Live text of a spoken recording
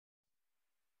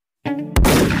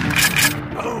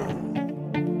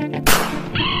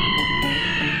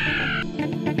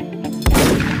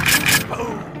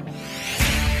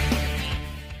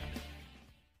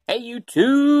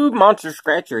YouTube? Monster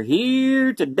Scratcher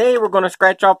here. Today we're going to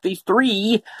scratch off these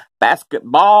 3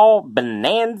 basketball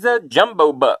bonanza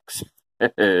jumbo bucks.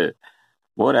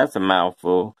 Boy, that's a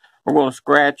mouthful. We're going to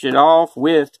scratch it off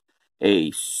with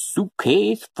a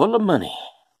suitcase full of money.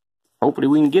 Hopefully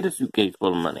we can get a suitcase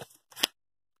full of money.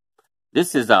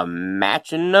 This is a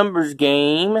matching numbers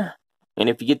game. And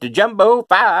if you get the jumbo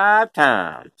 5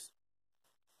 times.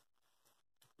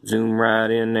 Zoom right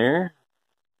in there.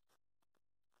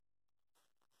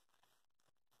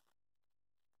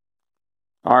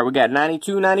 Alright, we got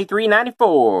 92, 93,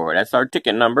 94. That's our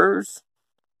ticket numbers.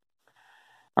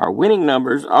 Our winning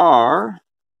numbers are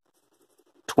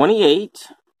 28,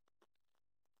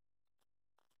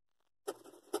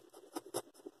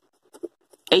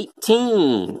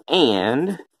 18,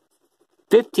 and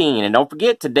 15. And don't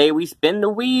forget, today we spin the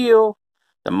wheel.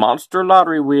 The monster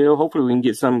lottery wheel. Hopefully we can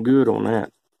get something good on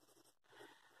that.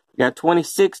 We got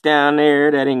 26 down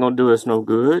there. That ain't gonna do us no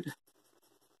good.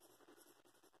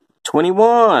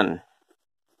 21,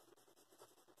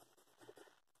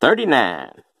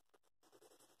 39,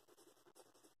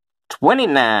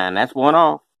 29, that's one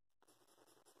off.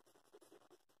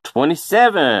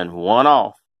 27, one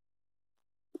off.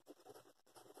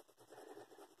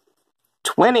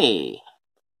 20,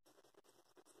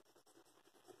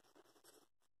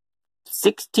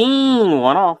 16,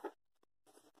 one off.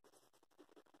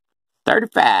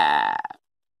 35,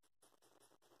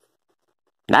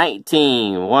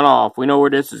 19, one off. We know where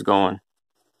this is going.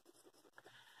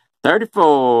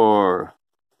 34,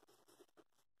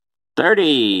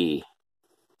 30,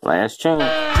 last chance.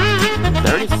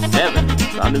 37,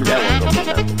 so I knew that wasn't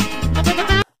going to be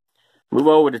nothing. Move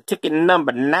over to ticket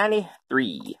number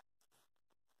 93.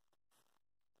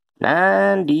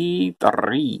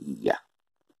 93.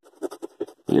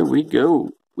 Here we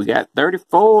go. We got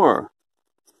 34,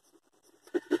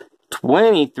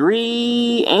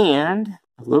 23, and...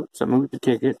 whoops, I moved the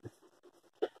ticket.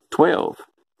 12.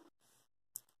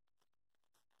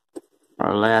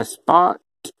 Our last spot,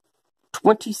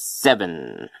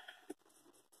 27.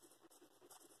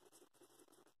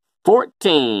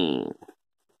 14.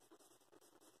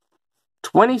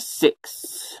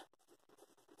 26.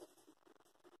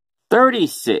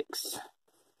 36.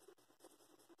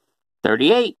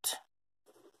 38.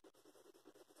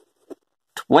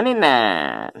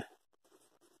 29.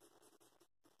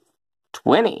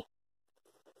 20.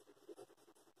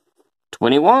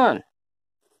 21.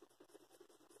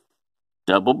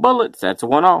 Double bullets, that's a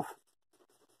one off.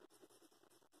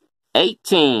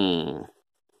 18.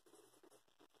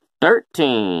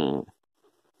 13.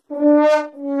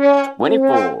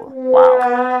 24.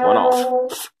 Wow, one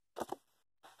off.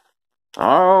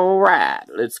 Alright,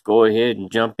 let's go ahead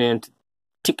and jump into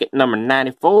ticket number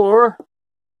 94.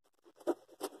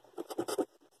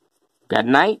 Got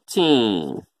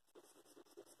 19.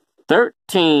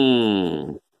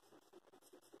 13,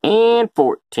 and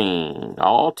 14,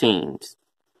 all teams.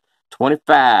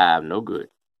 25, no good.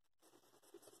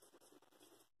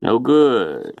 No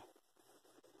good.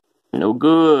 No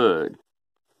good.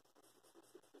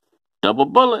 Double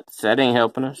bullets, that ain't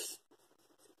helping us.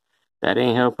 That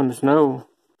ain't helping us, no.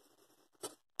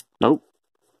 Nope.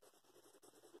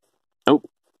 Nope.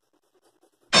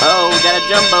 Oh, we got a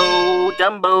jumbo,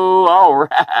 jumbo,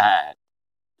 alright.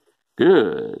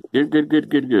 Good.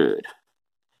 Good.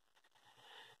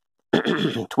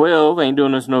 12 ain't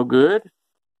doing us no good.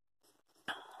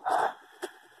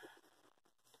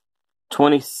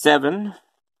 27.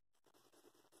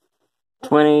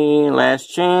 20,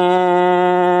 last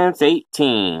chance.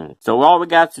 18. So all we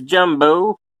got's a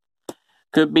jumbo.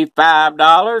 Could be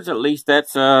 $5. At least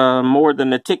that's more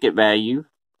than the ticket value.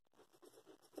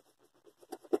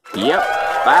 Yep,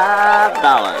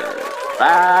 $5.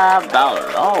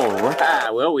 $5.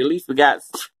 Alright. Well, at least we got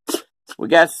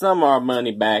some of our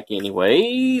money back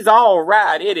anyways.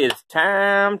 Alright, it is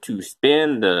time to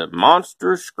spin the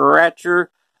Monster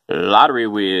Scratcher lottery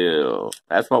wheel.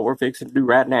 That's what we're fixing to do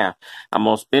right now. I'm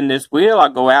going to spin this wheel. I'll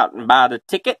go out and buy the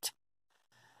ticket.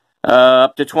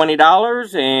 Up to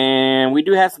 $20. And we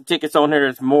do have some tickets on here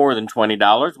that's more than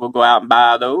 $20. We'll go out and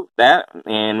buy that.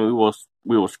 And we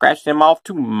will scratch them off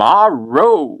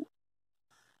tomorrow.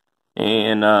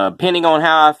 And depending on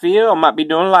how I feel, I might be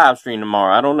doing a live stream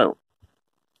tomorrow. I don't know.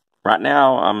 Right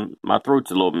now, my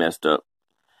throat's a little messed up.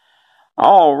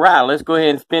 Alright, let's go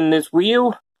ahead and spin this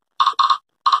wheel.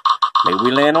 Maybe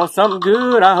we land on something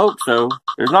good. I hope so.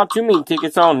 There's not too many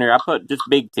tickets on here. I put just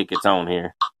big tickets on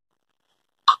here.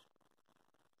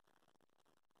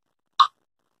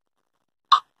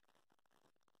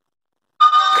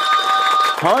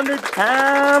 100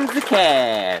 times the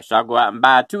cash. I'll go out and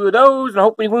buy 2 of those and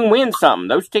hopefully we can win something.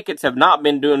 Those tickets have not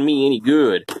been doing me any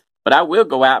good. But I will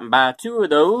go out and buy 2 of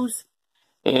those.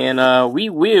 And we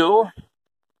will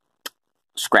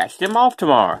scratch them off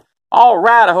tomorrow.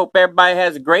 Alright, I hope everybody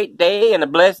has a great day and a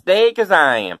blessed day, because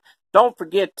I am. Don't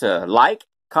forget to like,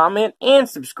 comment, and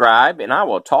subscribe. And I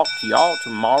will talk to y'all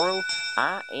tomorrow.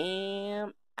 I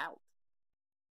am